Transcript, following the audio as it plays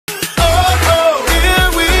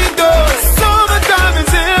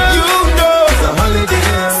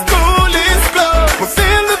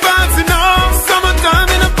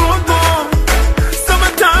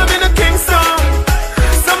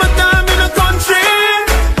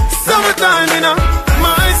time in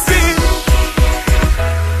my scene.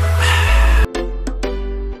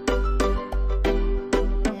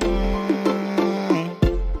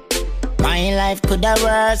 My life could have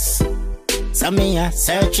worse. So me a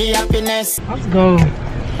search for happiness. Let's go.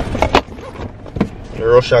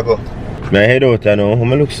 Rush I go. My head out I know. How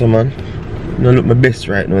I look so man? I look my best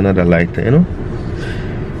right now, another lighter, you know?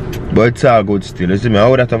 But it's all good still. You see me,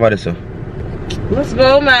 how would that have this so? Let's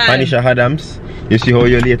go, man. Annesha Adams, you see how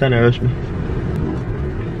you're late and I rush me?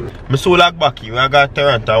 I'm so like back here. I got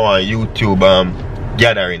Toronto on YouTube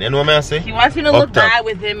gathering. You know what I say? He wants me to look bad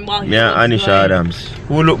with him while he's Annesha Adams.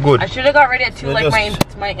 Who look good? I should have got ready at 2 like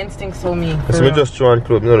my instincts told me. So we just throw on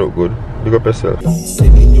clothes, you look good. Big up yourself.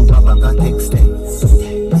 Sending you a bag of extents.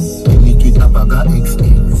 Give me with a bag of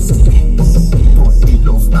extents. Don't be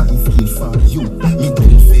love and feel for you. Me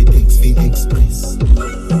don't say text for express.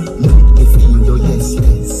 Make me feel your yes,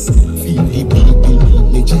 yes. Feel the beat in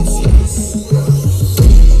me chest, yes.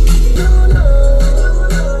 You know,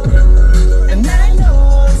 and I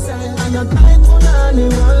know, say, I'm a kind for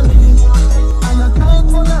anyone. I'm a kind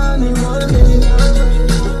for anyone.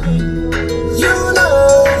 You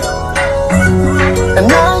know,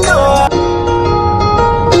 and I know.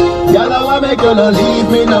 Y'all I make you not leave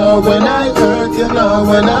me now. When I hurt you now,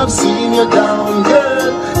 when I've seen you down,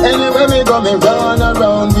 girl. Anywhere me go, me run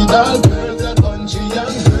around with all girls that country and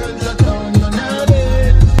girls that town. You're not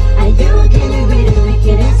dead. I do get it with the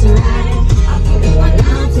wickedest right. I put it one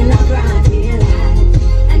out till I brought you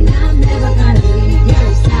alive. And I'm never gonna leave your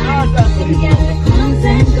side. Together comes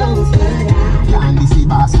and goes, but I And this is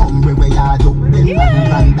boss hungry where you do. Then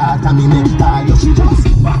and that and me make die. You should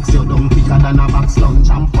just box you down quicker than a box lunch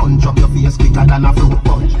and punch up your face quicker than a fruit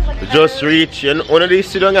punch. Just reaching one of these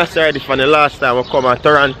sit down aside from the last time we come to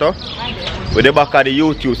Toronto. With the back of the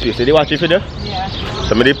YouTube space. Did you watch it for there? Yeah.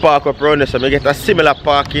 So I park up around there so I get a similar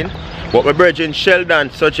parking. But my brother in Sheldon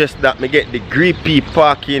suggests that I get the Greepy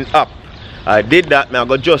parking up. I did that, I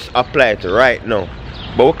go just apply it right now.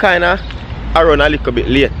 But we kinda run a little bit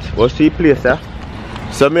late. We'll see place there.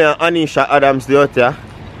 So me and Annesha Adams the out there.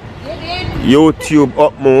 YouTube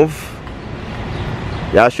up move.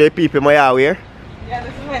 Yeah, show people my area where. Yeah,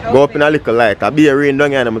 this is my Go up in a little light. I'll be a rain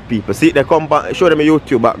down here and my people. See they come back, show them a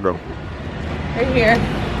YouTube background. Right here.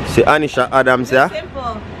 See Annesha Adams there.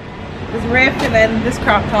 Simple. This riff and then this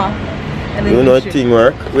crop top. And then You know thing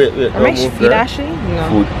work. Wait, Am I feet ashy? No.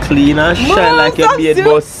 Food clean and shine like your beard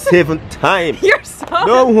about 7 times. You're so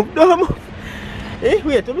Don't move. Hey,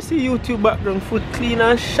 wait, let me see YouTube background. Food clean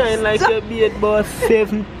and shine like your beard about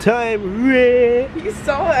 7 times. Ray. You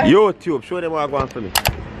saw it. YouTube, show them what I want for me.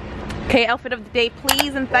 Okay, outfit of the day,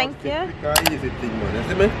 please and thank you. Easy thing, man. You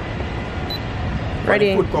see me?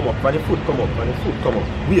 Ready? When the food come up, when the food come up, when the food come up.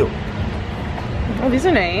 Wheel. Oh, these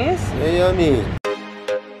are nice. Yeah, you know what I mean?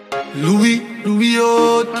 Louis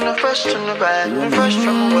out. I'm fresh from the bag, I'm fresh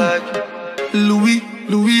from work. Louis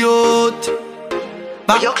out.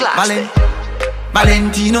 Your class,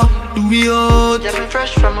 Valentino, Louis out. yeah, me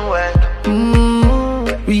fresh from work.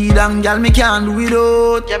 Read and gal, me can't do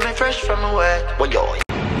without. Yeah, me fresh from work. What yo?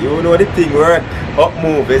 You know the thing work. Up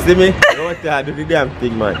move, you see me? You know what I do the damn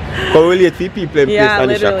thing, man. Come we late for people in place,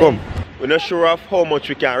 Annesha, come. We're not sure of how much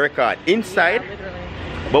we can record inside.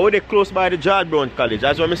 But we're close by the George Brown College.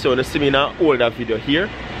 That's what I say, you see me in an older video here.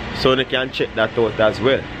 So you can check that out as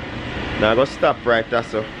well. Now I'm going to stop right there,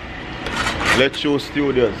 so. Let's show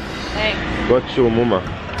studios. Thanks. Go show Mama.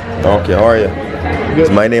 Okay, how are you? Is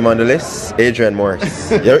my name on the list? Adrian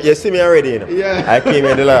Morris. you see me already, you know? Yeah. I came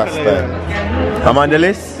here the last time. I'm on the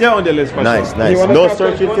list? Yeah, on the list. Nice. No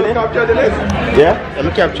searching today? Capture the list? Yeah? Let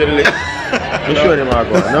me capture the list. Let me show them how I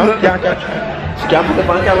go. No? Can't capture. Can I put it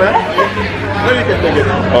on camera? No, you can take it.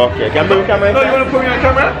 Okay, can I put the camera? No, you want to put me on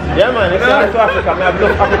camera? Yeah, man. It's hi to Africa. I have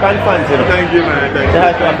enough African fans, you know. Thank you, man. Thank you. Say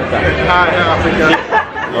hi to Africa. Hi, Africa.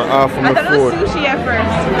 Half of my I thought it food. was sushi at first.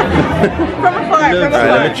 From afar, from afar.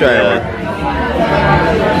 Alright, let me try it.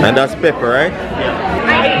 And that's pepper, right?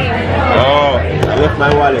 Yeah. Oh, I left my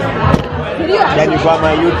wallet. Can you buy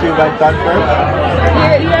my YouTube and tag first?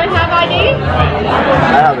 You guys have ID?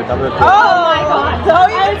 I have it. I'm going to Oh my god. So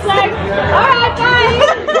it's like, alright,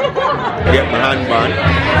 bye. get my handband.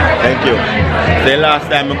 Thank you. The last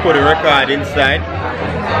time I put a record inside.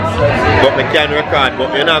 But I can record,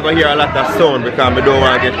 but you're not going to hear a lot of sound because I don't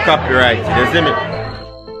want to get copyrighted. You see me?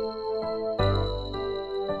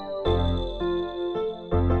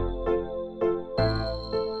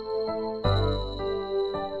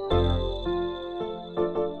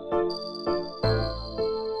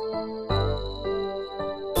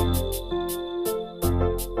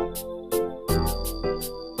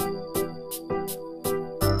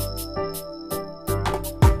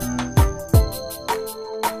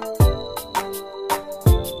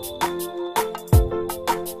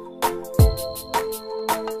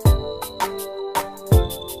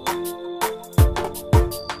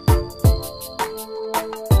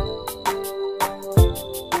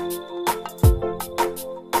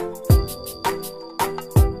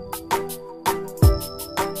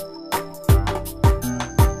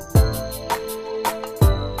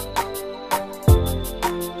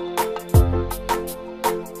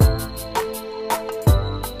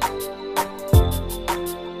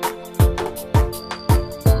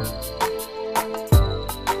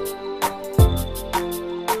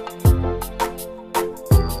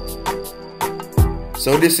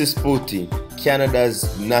 this is poutine,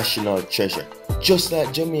 Canada's national treasure. Just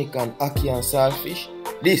like Jamaican ackee and saltfish,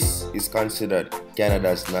 this is considered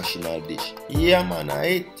Canada's national dish. Yeah man, I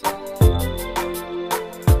ate.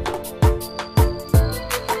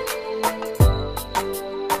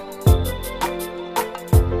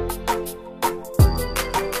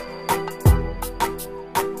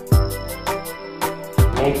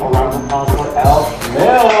 Make a round of applause for Elle.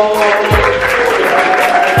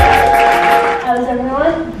 How's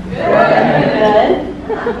everyone? Good.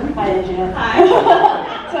 Hi, Andrea. Hi.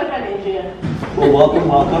 So my friend Andrea. Well,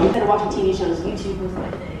 welcome. I've been watching TV shows, YouTube was my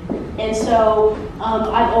thing. And so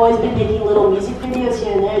I've always been making little music videos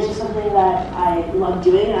here and there. It's just something that I love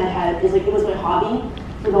doing. It was my hobby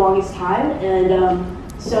for the longest time. And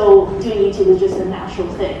so doing YouTube is just a natural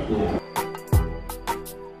thing. Yeah.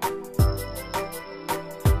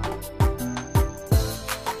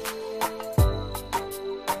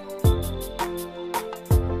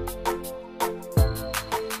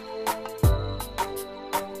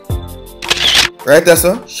 Right there,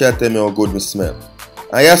 sir? She'll tell me how good me smell.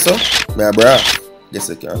 And yes, sir? Me a bra. Guess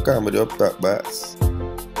I can come with the up top boss.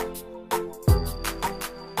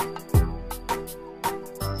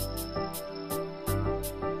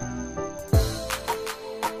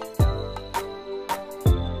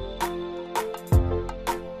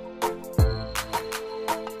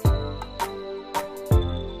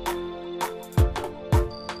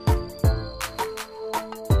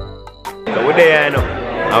 So we're there, you know.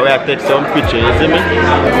 I will take some pictures, you see me?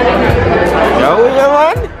 Yeah, who you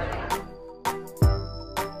man?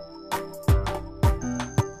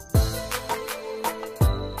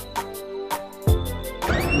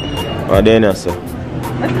 What then, sir?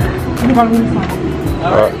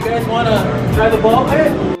 Alright, you guys wanna try the ball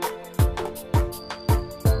there?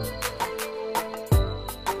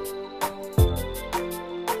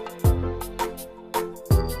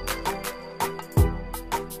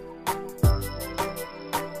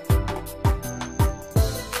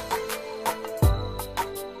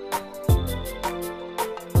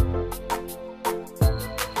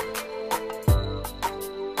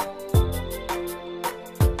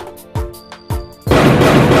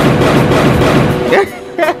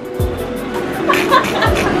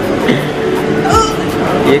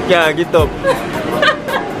 You can't get up.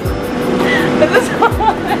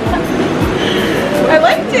 I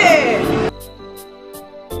liked it.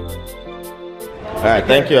 Alright,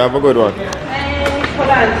 thank you. Have a good one. Hold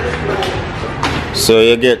on. So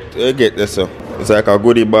you get this. It's like a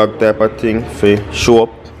goodie bag type of thing for show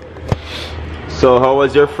up. So how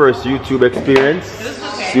was your first YouTube experience? It was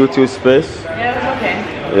okay. YouTube space? Yeah, it was okay.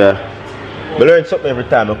 Yeah. I learn something every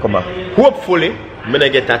time I come out. Hopefully, I'm gonna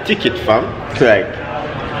get a ticket fam. Like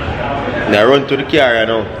I run to the car you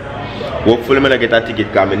know. Hopefully I'm gonna get a ticket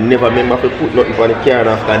because I never remember to put nothing on the car and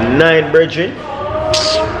after 9 brethren.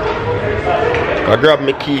 I grab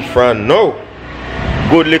my key from now.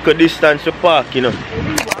 Good little distance to park, you know.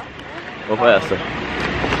 Over here, sir.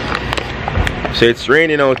 So it's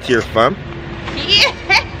raining out here, fam.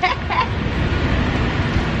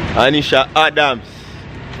 Annesha Adams.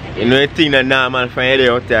 You know the thing that normal from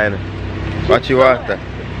here out there, you know. Watch your water.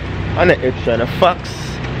 And the extra facts.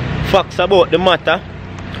 Facts about the matter.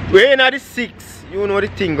 We're in at the 6. You know the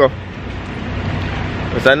thing go.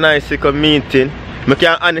 It's a nice little meeting. I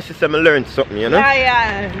can honestly say I learned something, you know?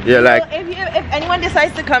 Yeah. Yeah, like if anyone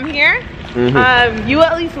decides to come here, you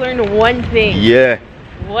at least learn one thing. yeah.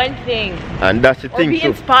 One thing. And that's the Or thing be too.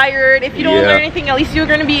 inspired. If you don't Yeah. learn anything, at least you're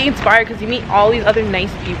gonna be inspired because you meet all these other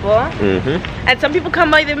nice people. And some people come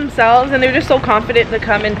by themselves and they're just so confident to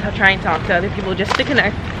come and try and talk to other people just to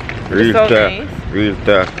connect. Real so talk. nice. Real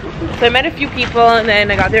talk. So I met a few people and then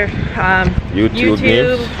I got their YouTube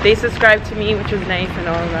names. They subscribed to me, which was nice and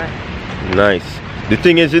all of that. Nice. The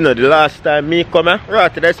thing is, you know, the last time me come here,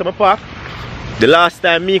 right today summer park. The last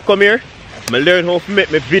time me come here, I learn how to make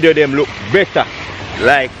my video them look better.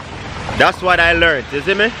 Like, that's what I learned, you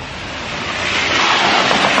see me?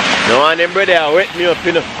 No one them brother wet me up,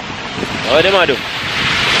 you know. How them I do?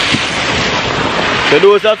 So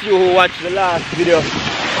those of you who watched the last video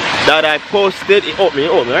that I posted, it opened me,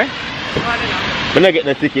 right? I'm not getting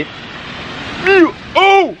a ticket.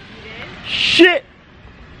 Oh! Shit!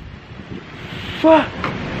 Fuck!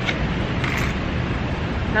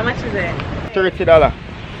 How much is it? $30.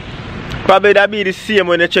 Probably that be the same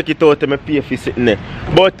when you check it out and my pay for sitting there.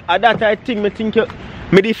 But at that I think you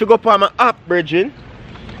if you go up on my app, Virgin.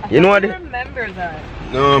 You know what? I don't remember that.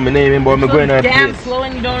 No, my name but I'm going on damn place. slow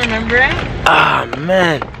and you don't remember it? Ah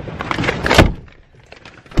man.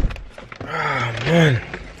 Ah man.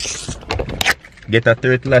 Get a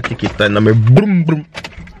 $30 ticket and I'm boom boom.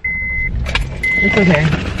 It's okay.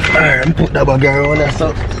 Alright, put that bag around that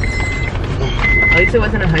so. At least it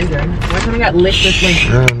wasn't 100. One time I got licked with like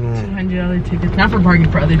 $200 tickets. Not for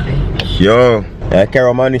parking, for other things. Yo, I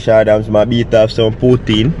carry my Annesha Adams, my beat off some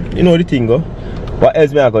poutine. You know the thing go. What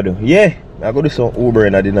else me I gotta do? Yeah, I gotta do some Uber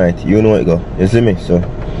in the night. You know it go. You see me? So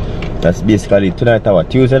that's basically tonight. What,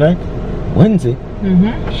 Tuesday night? Wednesday?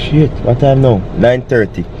 Shit, what time now?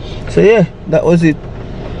 9:30. So yeah, that was it.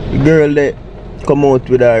 The girl that come out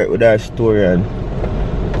with her story and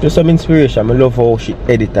just some inspiration. I love how she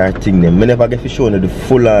edit her thing them. I never get to show you the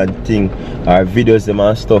full on thing, her videos them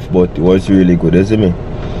and stuff, but it was really good, you see me?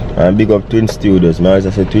 And big up Twin Studios. I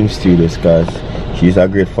always say Twin Studios because she's a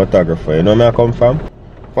great photographer. You know where I come from?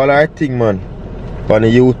 Follow her thing, man. On the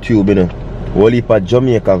YouTube, you know. Whole heap of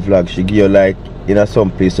Jamaica vlog. She give you like in some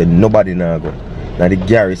place where nobody now go. Now the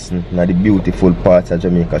garrison, now the beautiful parts of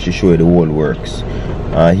Jamaica. She show you the whole works.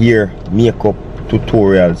 Here, makeup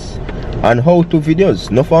tutorials and how to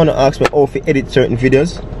videos. No one ask me how to edit certain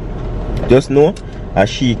videos. Just know as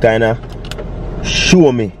she kinda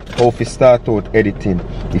show me how to start out editing.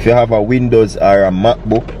 If you have a Windows or a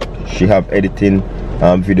MacBook, she have editing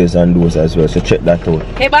videos and those as well. So check that out.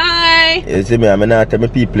 Okay, bye. You see me, I'm not telling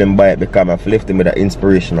people them buy it because I've left them with an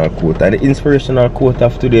inspirational quote. And the inspirational quote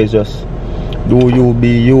of today is just do you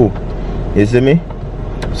be you. You see me?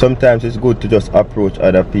 Sometimes it's good to just approach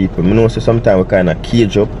other people. You know, so sometimes we kind of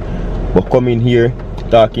cage up, but coming here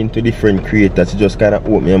talking to different creators, just kind of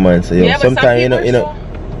open your mind. So yeah, sometimes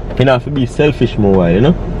you have to be selfish more, you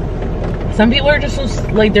know. Some people are just so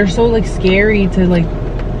like they're so like scary to like.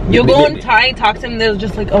 You'll go and talk to them, they'll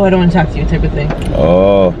just like, oh, I don't want to talk to you type of thing.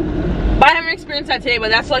 Oh. But I haven't experienced that today, but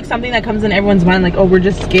that's like something that comes in everyone's mind, like, oh, we're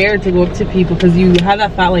just scared to go up to people because you have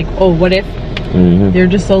that thought like, oh, what if they're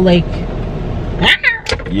just so like,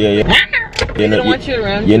 they don't want you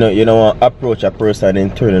around. You don't want to approach a person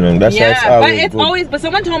and turn around. That's but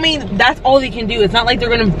someone told me that's all they can do. It's not like they're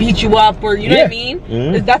gonna beat you up or you know what I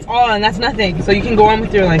mean. That's all and that's nothing. So you can go on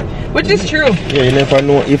with your life, which is true. Yeah, you never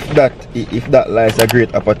know if that lies a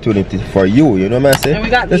great opportunity for you. You know what I'm saying? And we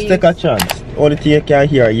got Let's take a chance. Only thing you can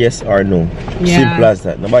hear yes or no. Yeah. Simple as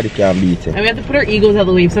that. Nobody can beat it. And we have to put our egos out of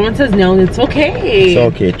the way. If someone says no, it's okay.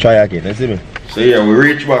 It's okay. Try again. You see me? So yeah, we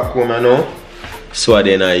reach back home now. So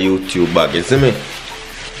then a YouTube back, you see me?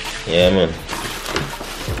 Yeah, man.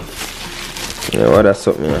 Yeah, what that's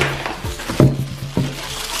something, man.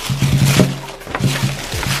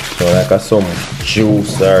 So like some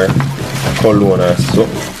juice or cologne or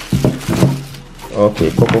something.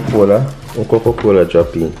 Okay, Coca-Cola. Oh, Coca-Cola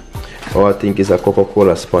drop in. Oh, I think it's a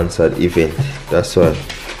Coca-Cola sponsored event. That's why.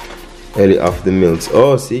 Elle off the mills.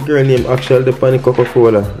 Oh, see girl name actually the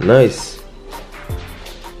Coca-Cola. Nice.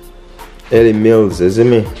 Elle Mills, isn't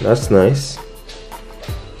me? That's nice.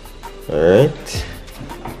 Alright.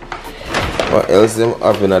 What else them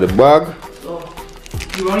having at the bag?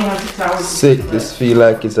 You only have 6 hours. Sick, this feel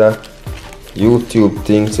like it's a YouTube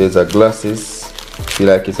thing, so it's a glasses. Feel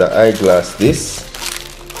like it's an eyeglass this.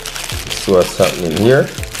 See what's happening here.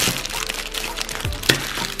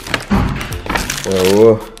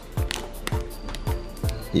 Oh,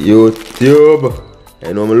 YouTube.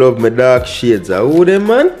 I know I love my dark shades. Who them,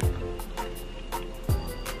 man?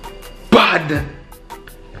 Bad.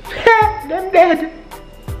 Them dead.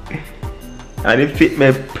 And it fit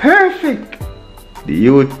me perfect. The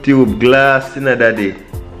YouTube glass in that day.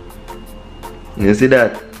 You see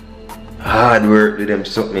that? Hard work with them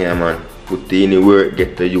something here, man. Put in the work,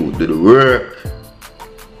 get to you, do the work.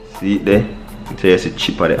 See it there? So you see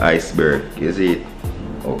chip of the iceberg. You see it?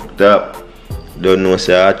 Up top. Don't know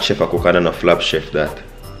say a chef a cook and a flap chef that.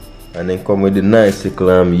 And then come with the nice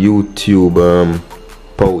little YouTube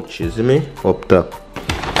pouch, you see me? Up top.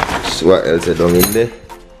 So what else is down in there?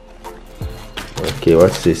 Okay,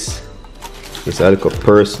 what's this? It's like a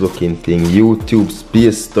purse looking thing. YouTube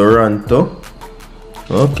Space Toronto.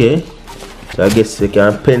 Okay. So I guess you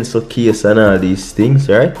can pencil case and all these things,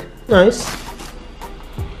 right? Nice.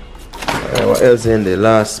 What else in the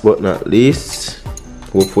last but not least?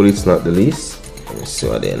 Hopefully it's not the least. Let me see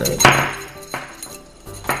what they are.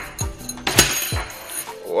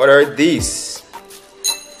 What are these?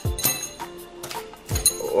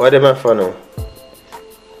 What am I for now?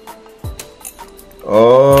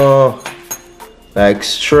 Oh, like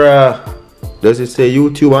straw. Does it say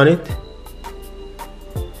YouTube on it?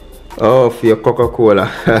 Oh, for your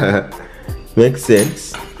Coca-Cola. Makes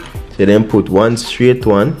sense. So then put one straight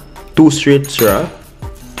one, two straight straw,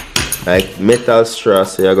 like metal straw,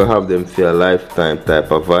 so you're gonna have them for a lifetime type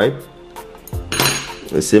of vibe.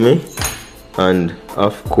 You see me? And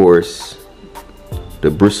of course the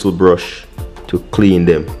bristle brush to clean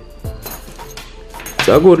them. It's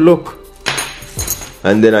a good look.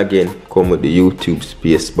 And then again come with the YouTube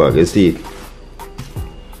space bag, you see it?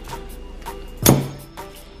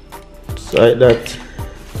 So like that.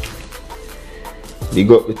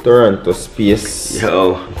 Big up the Toronto space.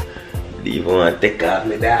 Yo, do you want to take off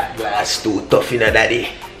me that glass too tough in a daddy?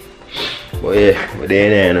 But yeah, but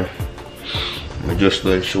then you know, I just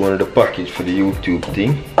done show one of the package for the YouTube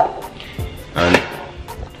thing. And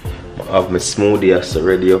I have my smoothie also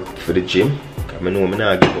ready up for the gym. Cause I know I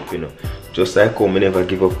not give up, you know. Just like how I never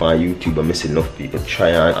give up on YouTube, I miss enough people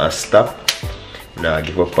try and stop. Now I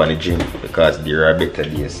give up on the gym because there are better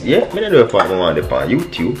days. Yeah, I don't know if I want to on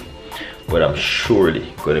YouTube, but I'm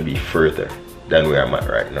surely gonna be further than where I'm at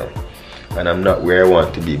right now. And I'm not where I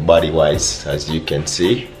want to be body wise, as you can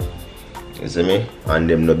see. You see me? And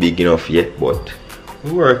them not big enough yet, but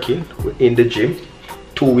we're working. We're in the gym.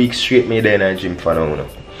 2 weeks straight me there in the gym for now.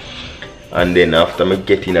 And then after I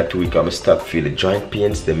get in a 2 weeks, I'm gonna stop feeling joint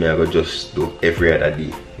pains. Then I go just do every other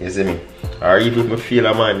day. You see me? Or even if I feel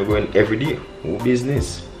I mind, I'm going every day. Who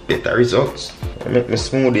business? Better results. I make my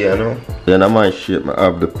smoothie, you know. Then I might shape. I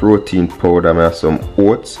have the protein powder. I have some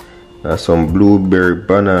oats, and some blueberry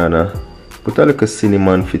banana. Put a little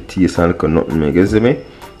cinnamon for taste and a little nothing. You see me?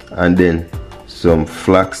 And then some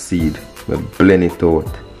flax seed. I blend it out.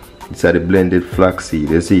 It's the blended flax seed.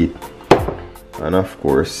 You see it? And of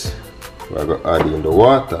course, we're going to add in the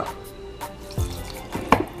water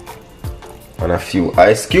and a few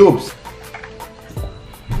ice cubes.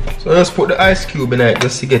 So just put the ice cube in it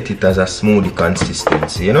just to get it as a smoothie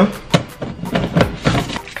consistency, you know.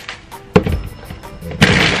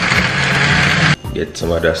 Get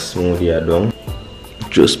some of that smoothie done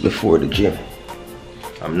just before the gym.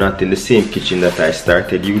 I'm not in the same kitchen that I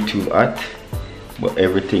started YouTube at, but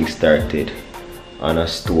everything started on a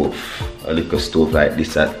stove, a little stove like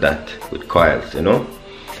this at that with coils, you know.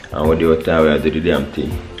 And when the time I do the damn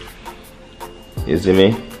thing, you see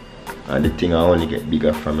me? And the thing I only get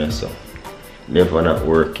bigger from me, so never not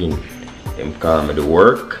working. Them call me the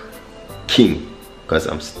work king, cause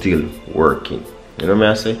I'm still working. You know what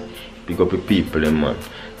I say? Pick up the people, them man.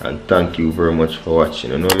 And thank you very much for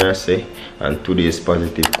watching. You know what I say? And today's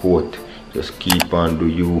positive quote: just keep on do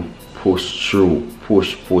you. Push through,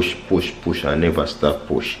 push, push, push, push, and never stop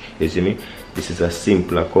push. You see me? This is a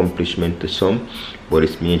simple accomplishment to some, but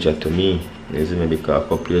it's major to me. You see me? Because a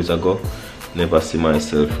couple years ago, never see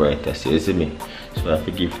myself right. I say, you see me? So I have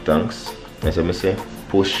to give thanks. As I say,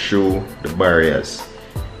 push through the barriers,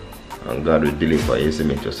 and God will deliver. You see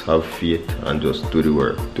me? Just have faith and just do the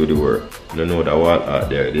work. Do the work. You know the wall out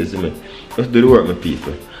there. You see me? Just do the work, my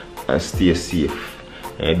people, and stay safe.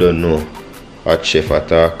 And you don't know hot chef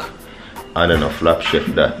attack. And then a flap chef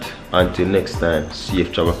that. Until next time,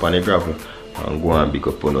 safe travel upon the gravel and go and pick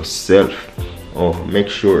up on yourself. Oh, make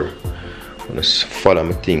sure you follow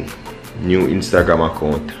my thing. New Instagram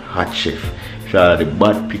account, Hot Chef. If you have the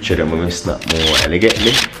bad picture, then I snap more while. You get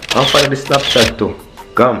me? And follow the Snapchat too.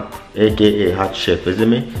 Gam, aka Hot Chef, you see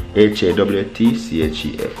me?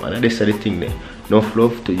 HAWTCHEF. And that's the thing there. Enough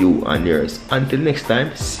love to you and yours. Until next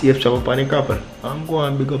time, safe travel upon the gravel and go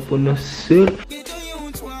and pick up on yourself.